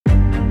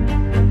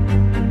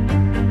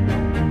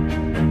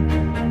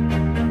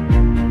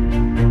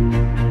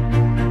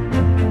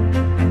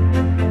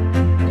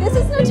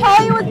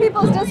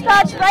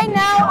right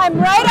now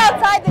I'm right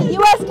outside the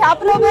U.S.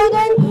 Capitol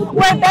building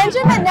where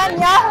Benjamin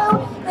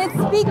Netanyahu is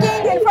speaking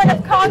in front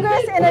of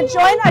Congress in a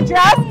joint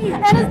address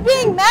and is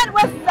being met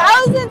with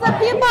thousands of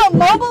people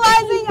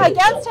mobilizing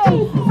against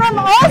him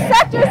from all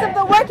sectors of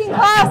the working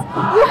class.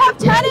 You have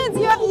tenants,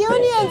 you have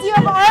unions, you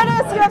have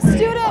artists, you have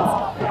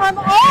students.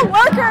 All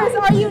workers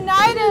are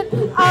united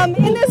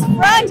in this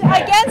front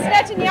against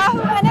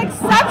Netanyahu, an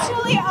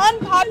exceptionally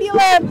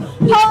unpopular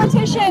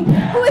politician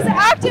who is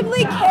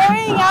actively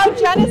carrying out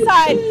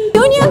genocide.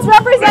 Unions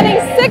representing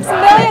 6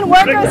 million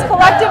workers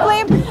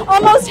collectively,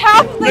 almost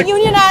half of the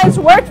unionized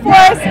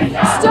workforce,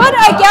 stood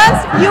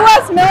against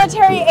U.S.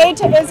 military aid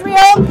to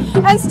Israel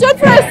and stood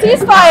for a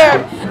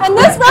ceasefire. And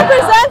this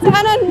represents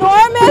an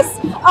enormous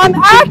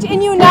act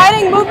in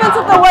uniting movements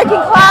of the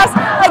working class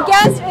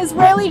against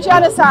Israeli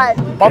genocide.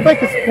 I think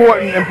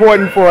it's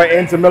important for an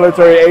end to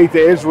military aid to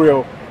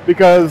Israel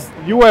because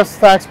U.S.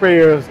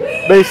 taxpayers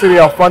basically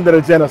are funded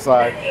a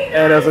genocide.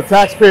 And as a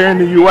taxpayer in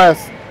the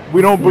U.S.,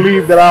 we don't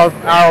believe that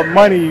our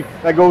money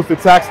that goes to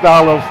tax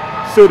dollars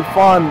should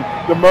fund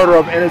the murder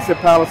of innocent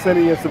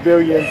Palestinian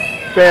civilians,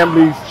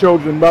 families,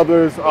 children,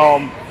 mothers,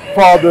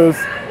 fathers,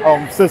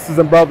 sisters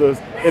and brothers.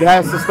 It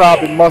has to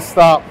stop, it must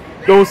stop.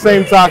 Those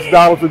same tax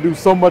dollars would do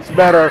so much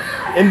better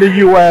in the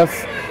U.S.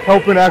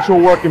 helping actual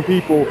working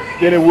people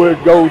than it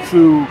would go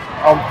to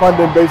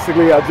funding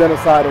basically a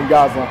genocide in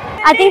Gaza.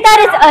 I think that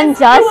it's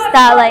unjust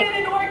that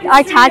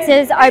our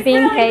taxes are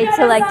being paid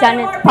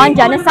to fund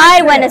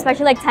genocide when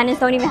especially tenants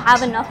don't even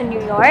have enough in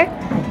New York.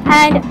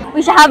 And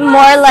we should have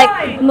more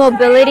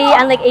mobility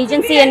and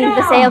agency in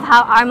the say of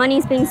how our money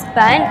is being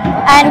spent.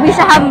 And we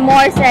should have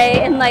more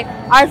say in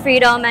our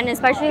freedom, and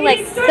especially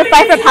the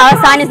fight for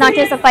Palestine is not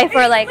just a fight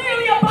for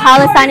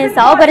Palestine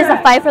itself, but it's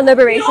a fight for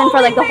liberation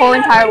for the whole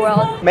entire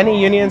world.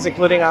 Many unions,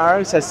 including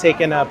ours, has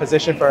taken a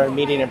position for a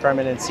immediate and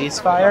permanent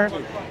ceasefire.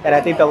 And I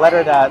think the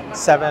letter that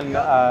 7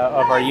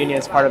 of our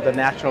unions, part of the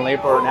National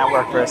Labor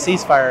Network for a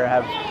Ceasefire,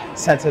 have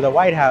sent to the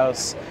White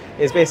House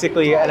is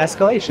basically an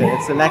escalation.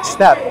 It's the next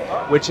step,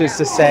 which is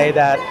to say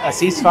that a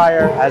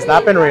ceasefire has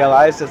not been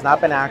realized, has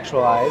not been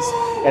actualized,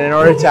 and in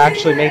order to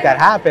actually make that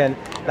happen,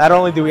 not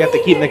only do we have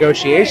to keep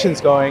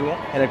negotiations going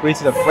and agree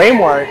to the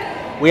framework,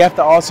 we have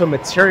to also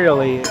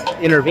materially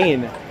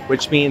intervene,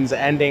 which means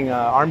ending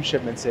arms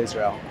shipments to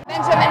Israel.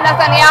 Benjamin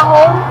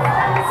Netanyahu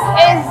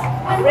is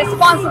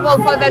responsible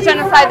for the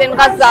genocide in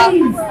Gaza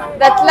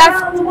that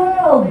left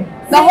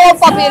the whole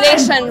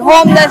population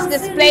homeless,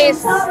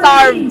 displaced,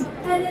 starved,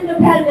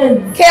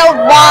 killed,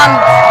 bombed,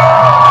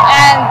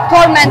 and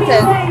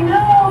tormented.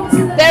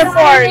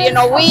 Therefore,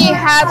 we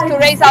have to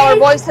raise our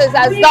voices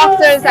as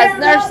doctors, as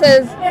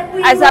nurses,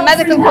 as a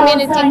medical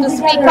community to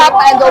speak up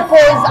and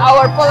oppose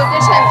our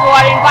politicians who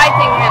are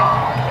inviting him,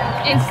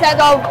 instead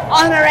of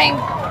honoring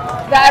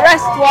the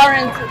arrest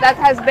warrant that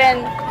has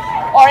been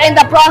or in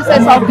the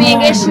process of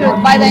being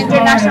issued by the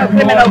International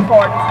Criminal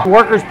Court.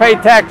 Workers pay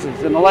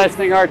taxes, and the last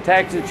thing our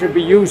taxes should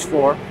be used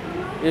for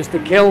is to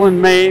kill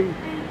and maim,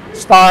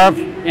 starve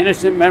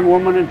innocent men,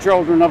 women, and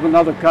children of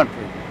another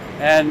country.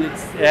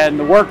 And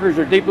the workers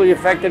are deeply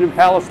affected in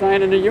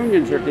Palestine, and the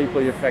unions are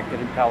deeply affected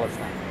in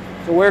Palestine.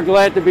 So we're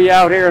glad to be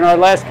out here in our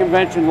last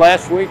convention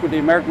last week with the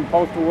American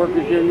Postal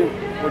Workers Union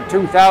with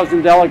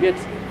 2,000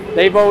 delegates.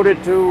 They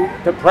voted to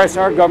press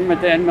our government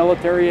to end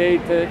military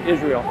aid to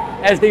Israel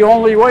as the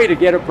only way to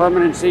get a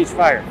permanent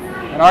ceasefire.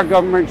 And our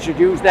government should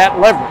use that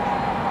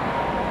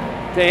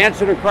leverage to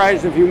answer the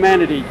cries of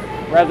humanity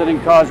rather than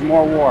cause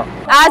more war.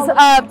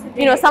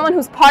 As someone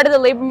who's part of the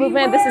labor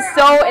movement, this is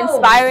so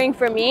inspiring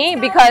for me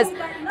because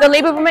the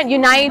labor movement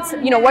unites,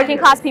 working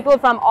class people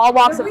from all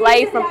walks of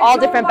life, from all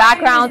different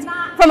backgrounds,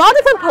 from all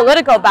different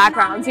political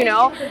backgrounds,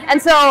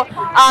 And so,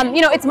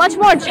 it's much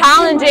more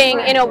challenging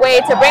in a way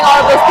to bring all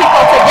of those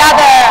people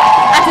together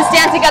and to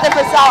stand together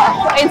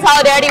in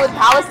solidarity with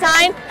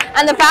Palestine.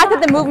 And the fact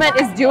that the movement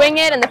is doing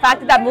it and the fact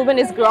that that movement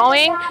is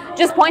growing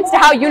just points to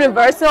how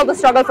universal the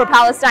struggle for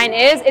Palestine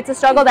is. It's a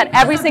struggle that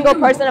every single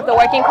person of the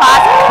working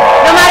class,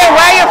 no matter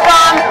where you're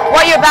from,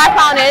 what your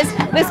background is,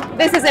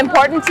 this is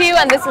important to you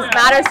and this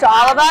matters to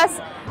all of us.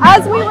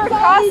 As we were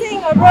crossing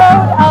a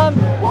road,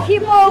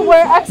 people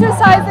were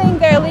exercising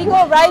their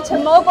legal right to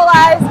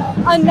mobilize.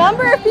 A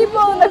number of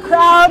people in the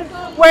crowd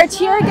were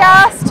tear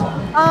gassed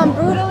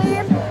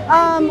brutally.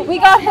 We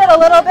got hit a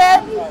little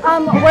bit.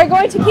 We're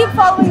going to keep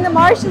following the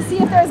march to see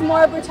if there's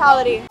more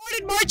brutality.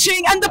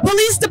 Marching, and the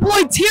police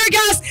deployed tear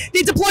gas,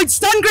 they deployed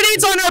stun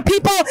grenades on our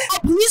people.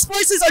 Our police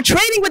forces are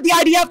training with the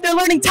IDF, they're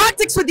learning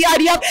tactics with the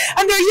IDF,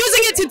 and they're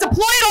using it to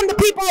deploy it on the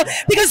people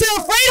because they're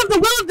afraid of the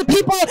will of the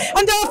people,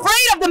 and they're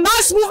afraid of the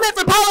mass movement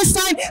for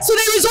Palestine, so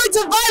they resort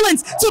to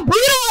violence to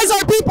brutalize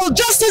our people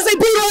just as they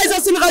brutalize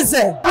us in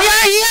Gaza.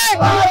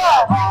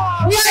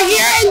 We are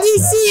here in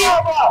DC,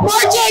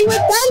 marching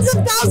with tens of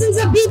thousands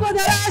of people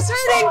that are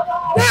asserting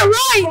their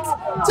right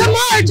to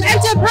march and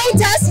to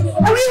protest,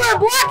 and we were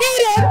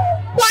blockaded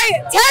by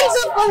tens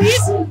of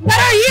police that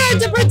are here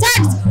to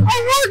protect a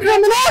war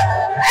criminal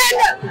and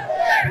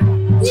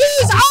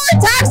use our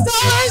tax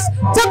dollars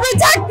to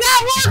protect that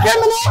war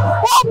criminal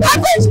while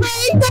pepper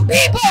spraying the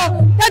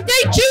people that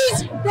they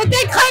choose that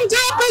they claim to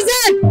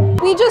represent.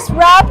 We just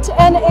wrapped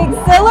an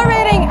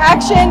exhilarating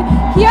action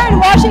here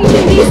in Washington,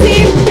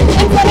 D.C.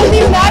 in front of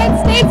the United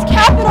States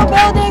Capitol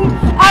building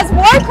as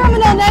war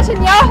criminal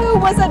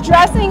Netanyahu was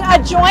addressing a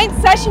joint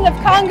session of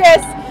Congress.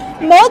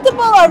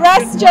 Multiple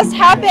arrests just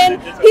happened.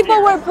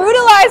 People were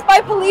brutalized by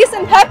police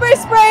and pepper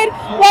sprayed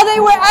while they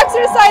were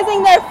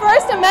exercising their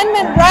First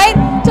Amendment right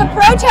to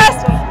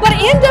protest. But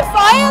in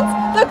defiance,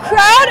 the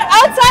crowd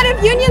outside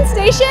of Union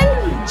Station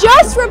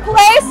just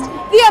replaced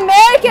the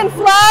American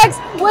flags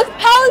with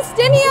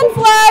Palestinian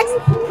flags,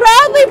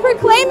 proudly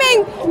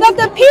proclaiming that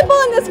the people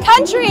in this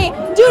country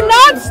do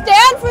not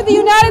stand for the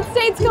United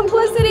States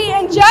complicity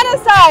in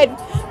genocide.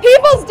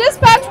 People's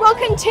Dispatch will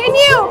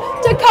continue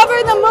to cover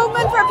the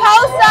movement for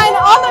Palestine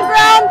on the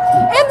ground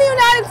in the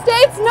United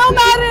States, no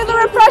matter the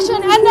repression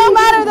and no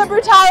matter the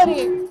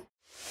brutality.